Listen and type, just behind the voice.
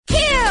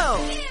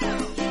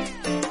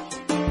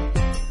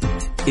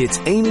It's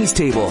Amy's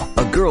Table,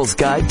 a girl's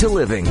guide to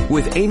living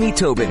with Amy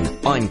Tobin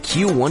on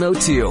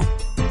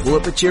Q102. Pull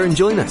up a chair and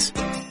join us.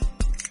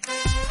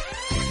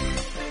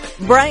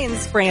 Brian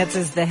Sprance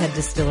is the head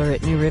distiller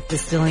at New Riff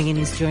Distilling, and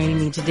he's joining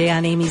me today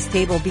on Amy's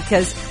Table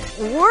because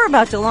we're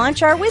about to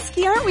launch our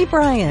whiskey, aren't we,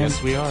 Brian?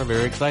 Yes, we are.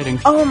 Very exciting.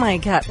 Oh, my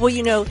God. Well,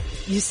 you know,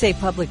 you say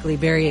publicly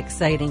very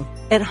exciting.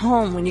 At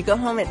home, when you go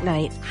home at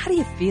night, how do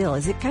you feel?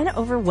 Is it kind of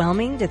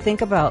overwhelming to think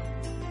about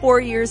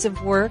 4 years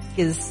of work?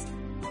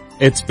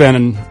 It's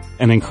been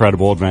an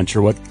incredible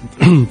adventure. What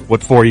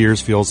 4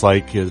 years feels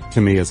like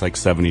to me is like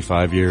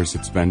 75 years.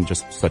 It's been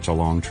just such a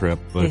long trip.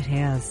 But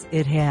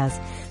It has.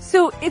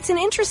 So it's an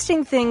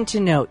interesting thing to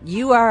note.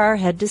 You are our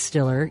head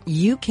distiller.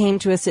 You came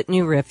to us at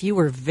New Riff. You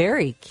were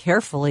very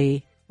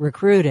carefully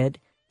recruited,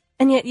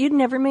 and yet you'd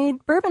never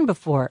made bourbon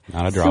before.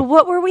 Not a drop. So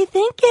what were we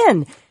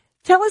thinking?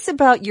 Tell us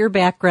about your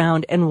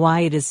background and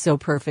why it is so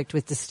perfect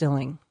with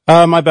distilling.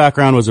 My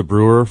background was a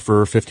brewer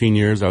for 15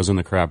 years. I was in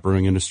the craft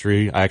brewing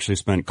industry. I actually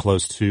spent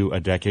close to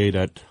a decade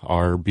at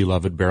our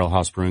beloved Barrel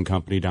House Brewing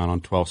Company down on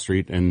 12th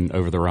Street and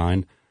over the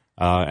Rhine.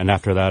 And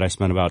after that, I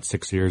spent about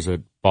 6 years at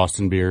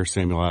Boston Beer,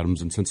 Samuel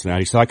Adams, and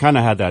Cincinnati. So I kind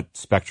of had that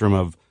spectrum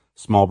of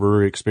small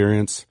brewery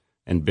experience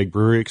and big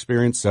brewery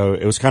experience. So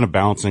it was kind of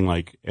balancing,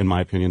 like, in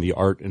my opinion, the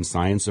art and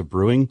science of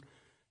brewing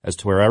as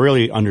to where I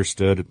really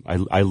understood.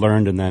 I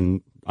learned and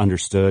then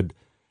understood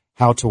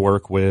how to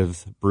work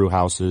with brew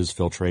houses,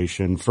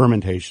 filtration,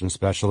 fermentation,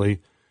 especially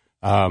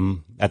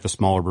at the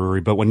smaller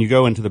brewery. But when you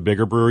go into the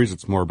bigger breweries,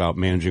 it's more about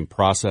managing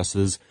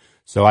processes.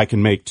 So I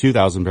can make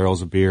 2,000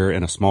 barrels of beer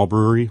in a small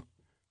brewery.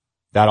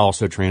 That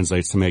also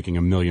translates to making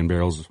 1 million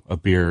barrels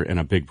of beer in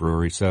a big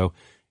brewery. So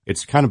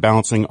it's kind of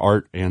balancing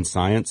art and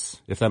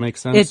science, if that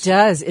makes sense. It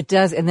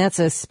does. And that's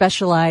a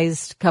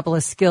specialized couple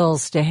of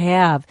skills to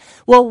have.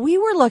 Well, we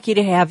were lucky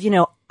to have,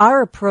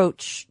 our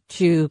approach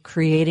to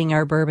creating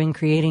our bourbon,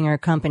 creating our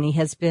company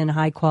has been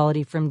high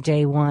quality from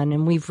day one.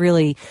 And we've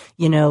really,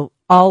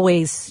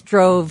 always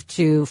strove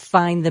to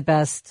find the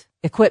best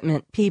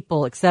equipment,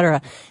 people,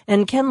 etc.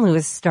 And Ken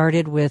Lewis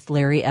started with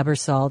Larry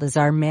Ebersole as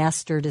our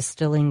master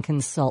distilling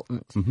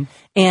consultant. Mm-hmm.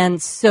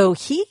 And so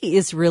he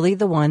is really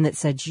the one that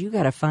said, you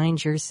got to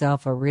find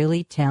yourself a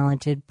really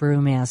talented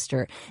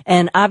brewmaster.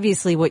 And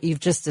obviously what you've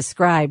just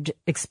described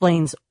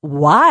explains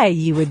why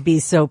you would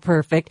be so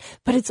perfect,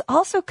 but it's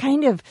also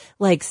kind of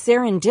like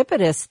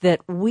serendipitous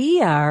that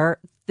we are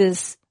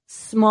this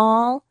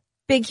small,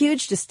 big,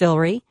 huge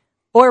distillery,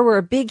 or we're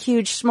a big,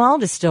 huge, small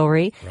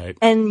distillery, right,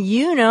 and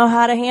you know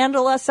how to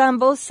handle us on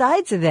both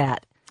sides of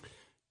that.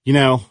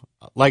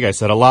 Like I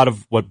said, a lot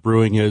of what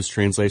brewing is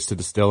translates to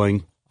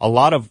distilling. A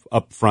lot of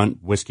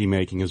upfront whiskey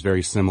making is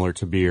very similar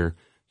to beer.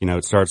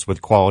 It starts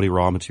with quality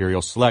raw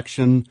material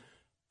selection,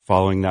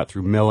 following that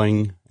through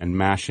milling and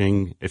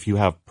mashing. If you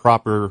have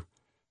proper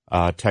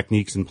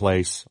techniques in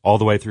place all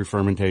the way through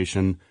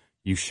fermentation,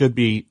 you should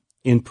be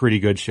in pretty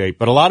good shape.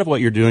 But a lot of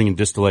what you're doing in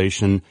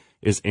distillation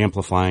is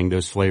amplifying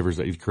those flavors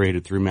that you've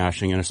created through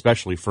mashing and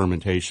especially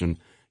fermentation.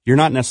 You're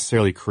not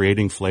necessarily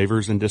creating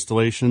flavors in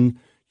distillation.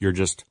 You're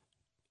just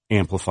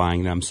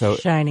amplifying them. So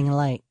shining a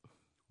light.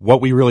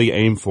 What we really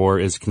aim for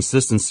is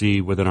consistency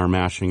within our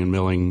mashing and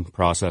milling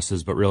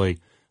processes, but really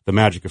the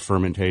magic of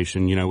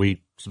fermentation.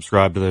 We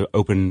subscribe to the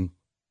open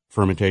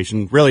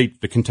fermentation, really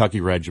the Kentucky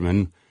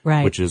regimen,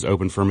 right, which is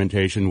open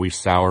fermentation. We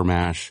sour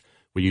mash.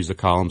 We use a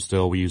column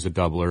still. We use a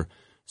doubler.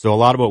 So a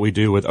lot of what we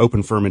do with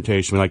open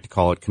fermentation, we like to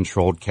call it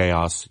controlled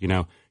chaos.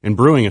 In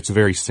brewing, it's a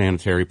very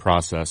sanitary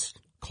process.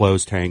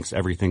 Closed tanks,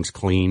 everything's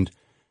cleaned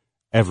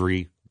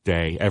every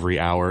day, every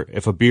hour.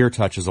 If a beer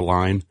touches a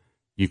line,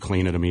 you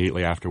clean it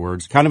immediately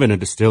afterwards. Kind of in a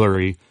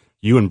distillery,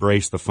 you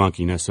embrace the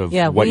funkiness of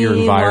what your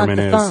environment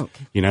is. Funk.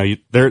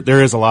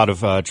 There is a lot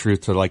of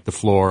truth to like the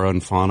flora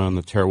and fauna and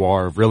the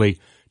terroir of really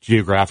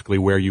geographically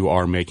where you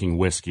are making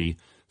whiskey.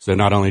 So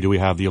not only do we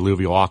have the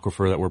alluvial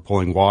aquifer that we're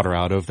pulling water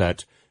out of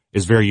that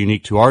is very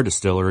unique to our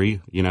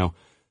distillery.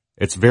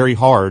 It's very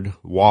hard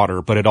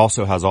water, but it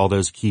also has all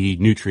those key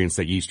nutrients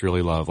that yeast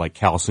really love, like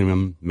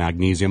calcium,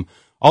 magnesium.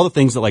 All the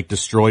things that like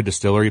destroy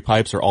distillery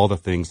pipes are all the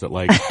things that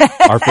like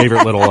our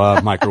favorite little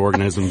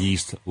microorganism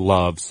yeast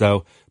love.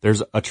 So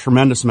there's a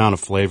tremendous amount of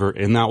flavor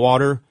in that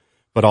water,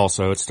 but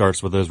also it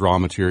starts with those raw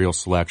material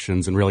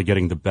selections and really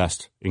getting the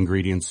best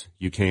ingredients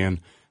you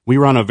can. We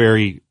run a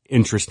very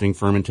interesting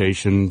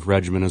fermentation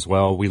regimen as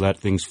well. We let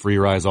things free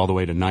rise all the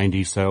way to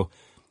 90. So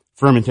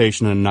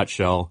fermentation in a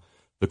nutshell,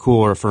 the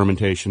cooler a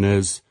fermentation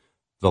is,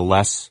 the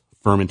less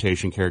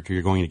fermentation character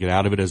you're going to get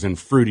out of it, as in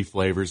fruity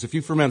flavors. If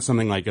you ferment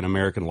something like an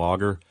American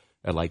lager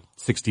at like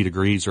 60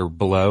 degrees or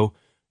below,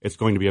 it's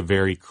going to be a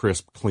very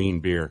crisp,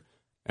 clean beer.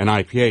 An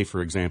IPA,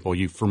 for example,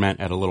 you ferment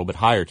at a little bit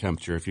higher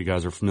temperature. If you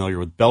guys are familiar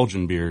with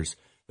Belgian beers,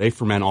 they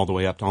ferment all the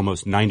way up to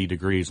almost 90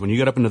 degrees. When you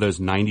get up into those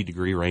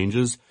 90-degree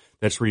ranges,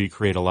 that's where you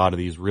create a lot of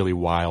these really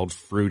wild,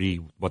 fruity,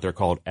 what they're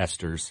called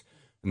esters.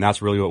 And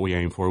that's really what we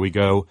aim for. We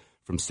go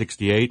from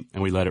 68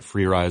 and we let it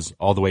free rise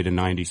all the way to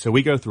 90. So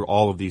we go through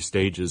all of these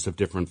stages of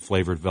different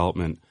flavor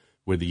development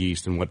with the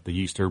yeast and what the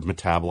yeast are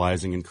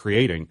metabolizing and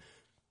creating.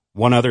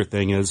 one other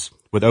thing is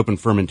with open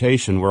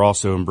fermentation, we're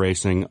also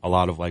embracing a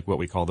lot of like what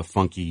we call the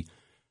funky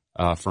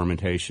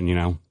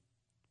fermentation,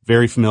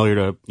 very familiar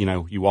to,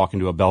 you walk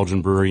into a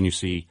Belgian brewery and you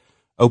see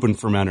open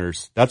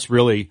fermenters. That's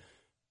really,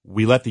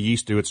 we let the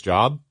yeast do its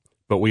job,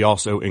 but we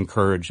also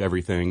encourage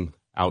everything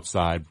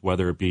outside,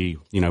 whether it be,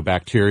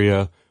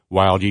 bacteria,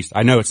 wild yeast.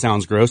 I know it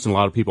sounds gross and a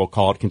lot of people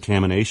call it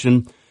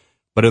contamination,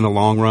 but in the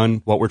long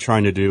run, what we're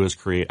trying to do is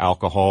create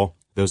alcohol,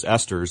 those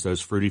esters,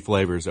 those fruity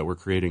flavors that we're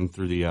creating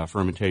through the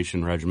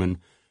fermentation regimen,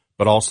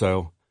 but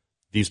also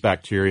these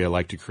bacteria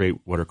like to create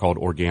what are called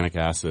organic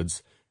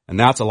acids. And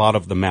that's a lot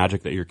of the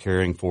magic that you're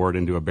carrying forward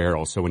into a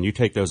barrel. So when you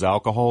take those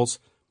alcohols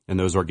and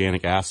those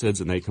organic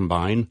acids and they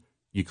combine,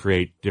 you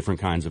create different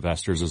kinds of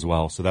esters as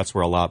well. So that's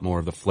where a lot more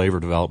of the flavor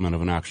development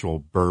of an actual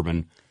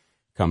bourbon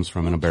comes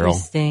from in a barrel.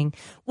 Interesting.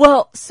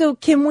 Well, so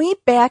can we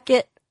back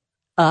it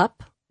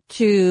up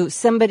to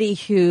somebody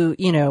who,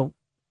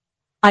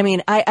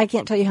 I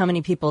can't tell you how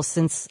many people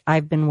since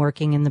I've been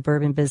working in the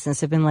bourbon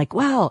business have been like,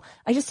 wow,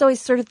 I just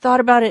always sort of thought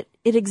about it.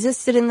 It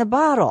existed in the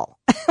bottle.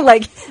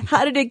 Like,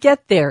 how did it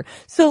get there?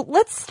 So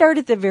let's start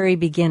at the very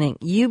beginning.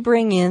 You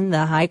bring in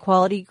the high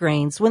quality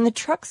grains. When the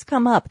trucks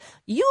come up,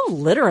 you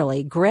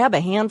literally grab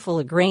a handful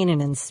of grain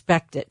and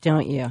inspect it,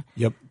 don't you?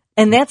 Yep.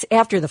 And that's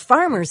after the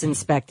farmers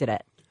inspected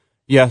it.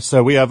 Yeah,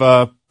 so we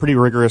have pretty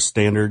rigorous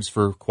standards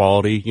for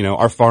quality.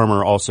 Our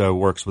farmer also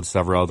works with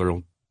several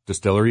other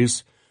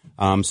distilleries.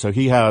 So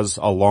he has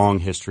a long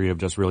history of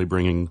just really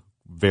bringing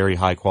very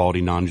high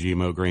quality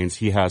non-GMO grains.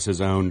 He has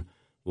his own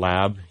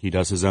lab. He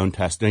does his own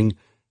testing.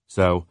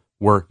 So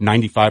we're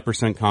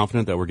 95%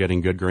 confident that we're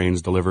getting good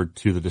grains delivered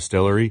to the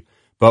distillery.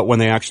 But when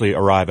they actually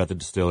arrive at the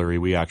distillery,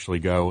 we actually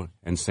go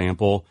and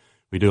sample.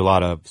 We do a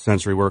lot of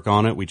sensory work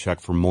on it. We check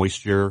for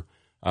moisture.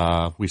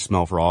 We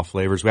smell for all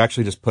flavors. We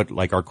actually just put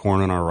like our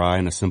corn and our rye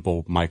in a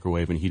simple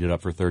microwave and heat it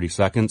up for 30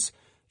 seconds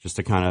just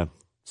to kind of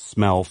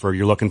smell for,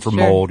 you're looking for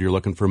mold, you're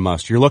looking for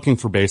must, you're looking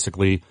for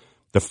basically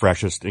the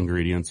freshest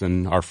ingredients,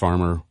 and our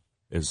farmer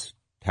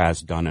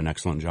has done an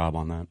excellent job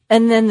on that.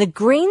 And then the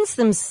grains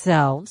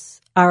themselves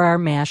are our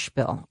mash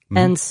bill. Mm-hmm.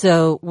 And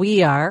so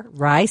we are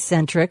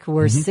rye-centric.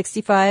 We're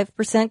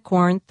 65%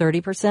 corn,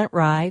 30%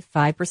 rye,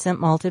 5%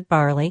 malted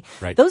barley.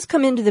 Right. Those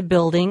come into the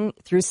building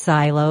through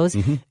silos.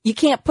 Mm-hmm. You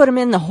can't put them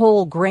in the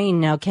whole grain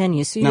now, can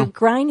you? So you're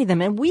grinding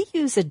them. And we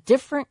use a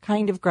different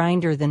kind of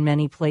grinder than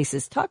many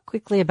places. Talk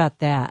quickly about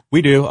that.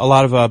 We do. A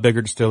lot of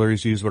bigger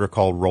distilleries use what are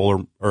called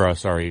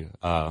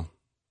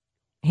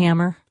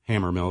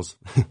hammer mills.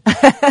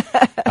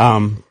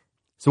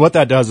 So what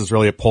that does is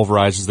really it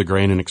pulverizes the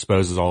grain and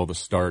exposes all of the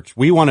starch.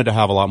 We wanted to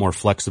have a lot more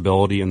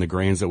flexibility in the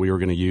grains that we were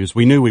going to use.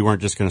 We knew we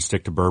weren't just going to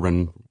stick to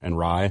bourbon and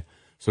rye,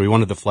 so we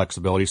wanted the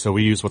flexibility. So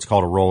we use what's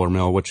called a roller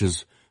mill, which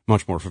is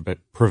much more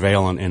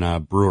prevalent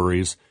in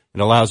breweries.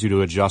 It allows you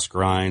to adjust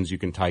grinds. You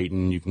can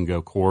tighten. You can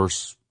go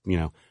coarse.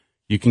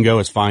 You can go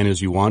as fine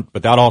as you want.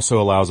 But that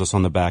also allows us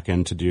on the back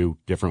end to do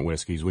different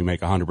whiskeys. We make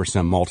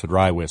 100% malted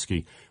rye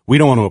whiskey. We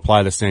don't want to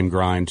apply the same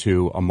grind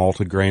to a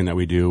malted grain that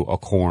we do a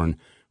corn.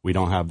 We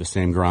don't have the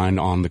same grind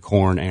on the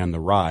corn and the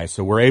rye.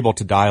 So we're able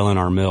to dial in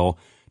our mill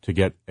to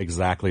get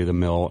exactly the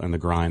mill and the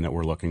grind that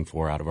we're looking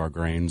for out of our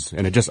grains.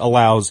 And it just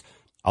allows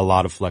a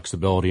lot of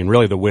flexibility and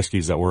really the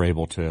whiskeys that we're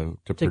able to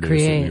produce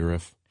create. at New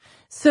Riff.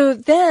 So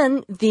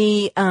then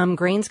the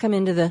grains come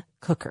into the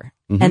cooker.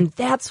 Mm-hmm. And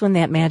that's when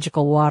that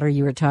magical water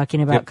you were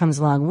talking about comes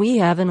along. We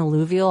have an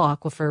alluvial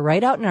aquifer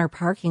right out in our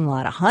parking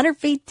lot, 100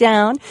 feet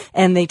down.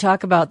 And they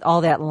talk about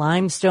all that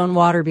limestone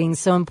water being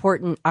so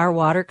important. Our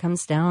water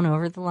comes down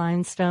over the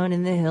limestone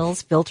in the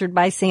hills, filtered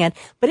by sand.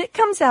 But it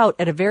comes out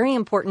at a very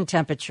important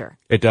temperature.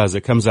 It does.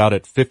 It comes out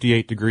at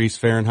 58 degrees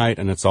Fahrenheit,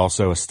 and it's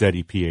also a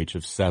steady pH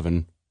of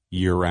 7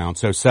 year-round.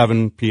 So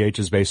 7 pH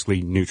is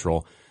basically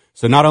neutral.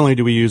 So not only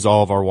do we use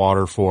all of our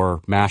water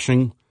for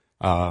mashing,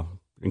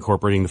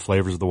 incorporating the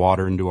flavors of the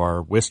water into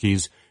our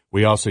whiskeys,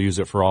 we also use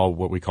it for all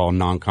what we call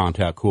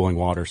non-contact cooling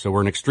water. So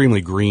we're an extremely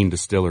green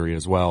distillery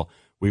as well.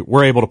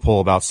 We're able to pull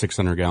about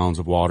 600 gallons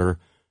of water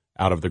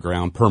out of the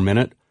ground per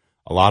minute.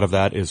 A lot of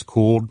that is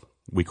cooled.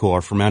 We cool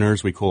our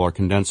fermenters, we cool our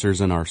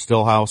condensers in our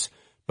still house,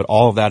 but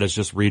all of that is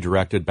just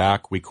redirected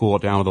back. We cool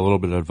it down with a little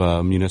bit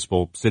of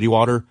municipal city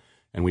water,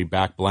 and we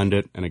back blend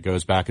it, and it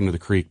goes back into the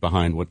creek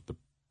behind what the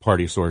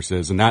party source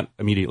is, and that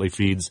immediately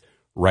feeds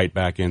right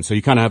back in. So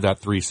you kind of have that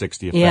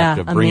 360 effect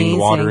of bringing the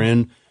water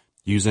in,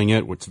 using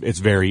it. It's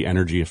very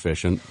energy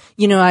efficient.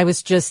 I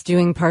was just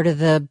doing part of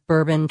the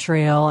Bourbon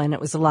Trail, and it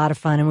was a lot of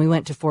fun. And we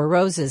went to Four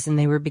Roses, and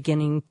they were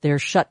beginning their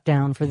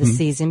shutdown for the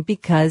season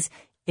because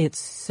it's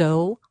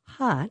so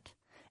hot.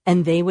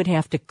 And they would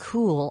have to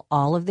cool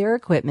all of their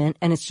equipment,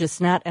 and it's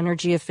just not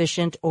energy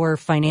efficient or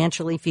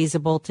financially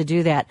feasible to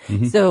do that.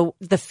 Mm-hmm. So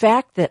the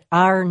fact that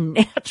our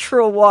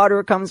natural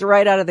water comes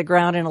right out of the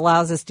ground and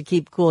allows us to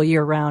keep cool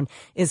year round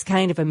is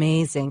kind of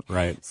amazing.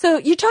 Right. So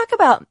you talk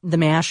about the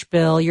mash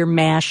bill, you're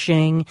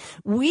mashing.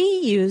 We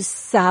use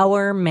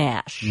sour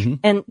mash. Mm-hmm.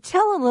 And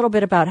tell a little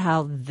bit about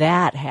how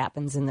that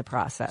happens in the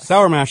process.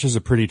 Sour mash is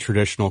a pretty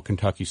traditional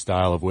Kentucky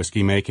style of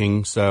whiskey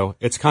making. So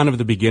it's kind of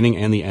the beginning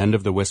and the end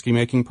of the whiskey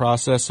making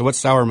process. process. So what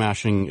sour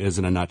mashing is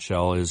in a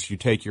nutshell is you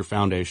take your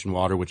foundation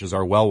water, which is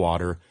our well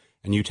water,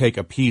 and you take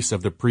a piece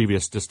of the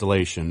previous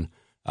distillation.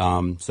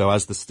 So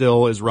as the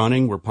still is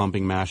running, we're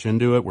pumping mash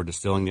into it, we're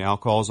distilling the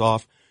alcohols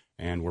off,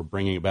 and we're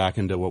bringing it back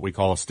into what we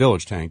call a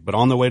stillage tank. But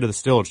on the way to the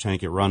stillage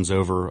tank, it runs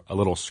over a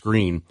little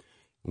screen.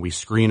 We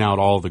screen out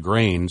all the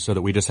grain so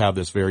that we just have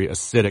this very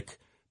acidic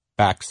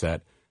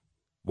backset.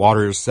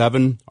 Water is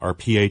 7, our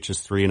pH is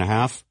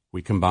 3.5.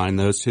 We combine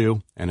those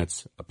two, and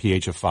it's a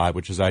pH of 5,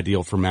 which is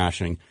ideal for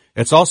mashing.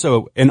 It's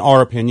also, in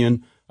our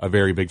opinion, a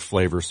very big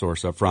flavor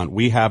source up front.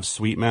 We have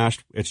sweet mash.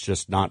 It's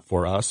just not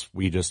for us.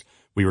 We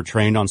were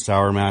trained on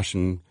sour mash,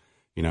 and,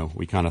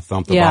 we kind of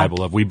thump the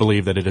Bible of, we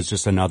believe that it is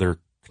just another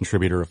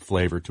contributor of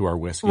flavor to our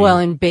whiskey. Well,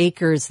 and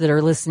bakers that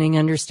are listening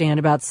understand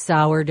about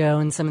sourdough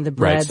and some of the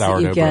breads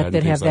that you get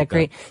that have that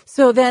great.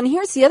 So then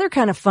here's the other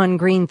kind of fun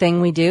green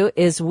thing we do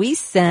is we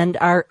send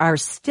our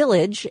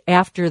stillage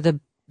after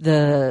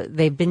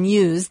they've been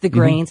used, the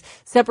grains,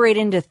 separate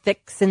into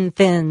thicks and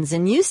thins,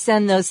 and you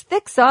send those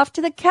thicks off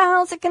to the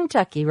cows of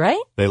Kentucky,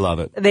 right? They love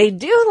it. They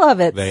do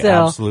love it. They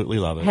absolutely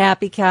love it.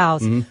 Happy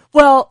cows.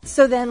 Well,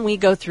 so then we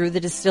go through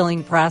the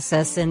distilling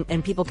process,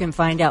 and people can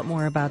find out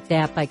more about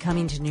that by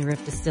coming to New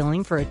Riff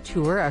Distilling for a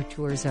tour. Our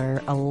tours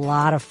are a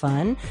lot of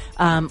fun.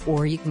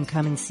 Or you can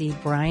come and see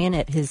Brian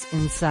at his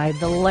Inside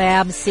the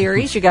Lab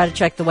series. You got to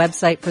check the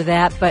website for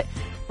that. But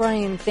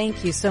Brian,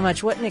 thank you so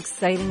much. What an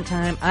exciting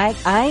time.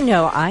 I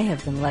know I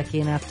have been lucky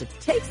enough to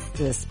taste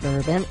this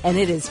bourbon, and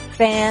it is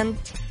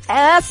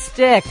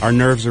fantastic. Our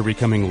nerves are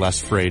becoming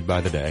less frayed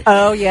by the day.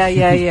 Oh,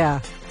 yeah.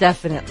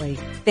 Definitely.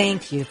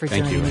 Thank you for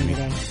joining me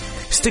today.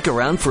 Stick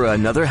around for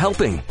another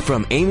helping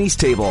from Amy's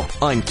Table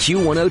on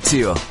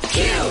Q102.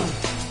 Q!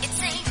 It's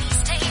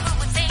Amy's Table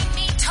with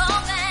Amy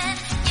Tobin,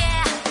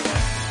 yeah.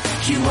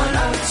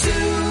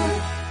 Q102.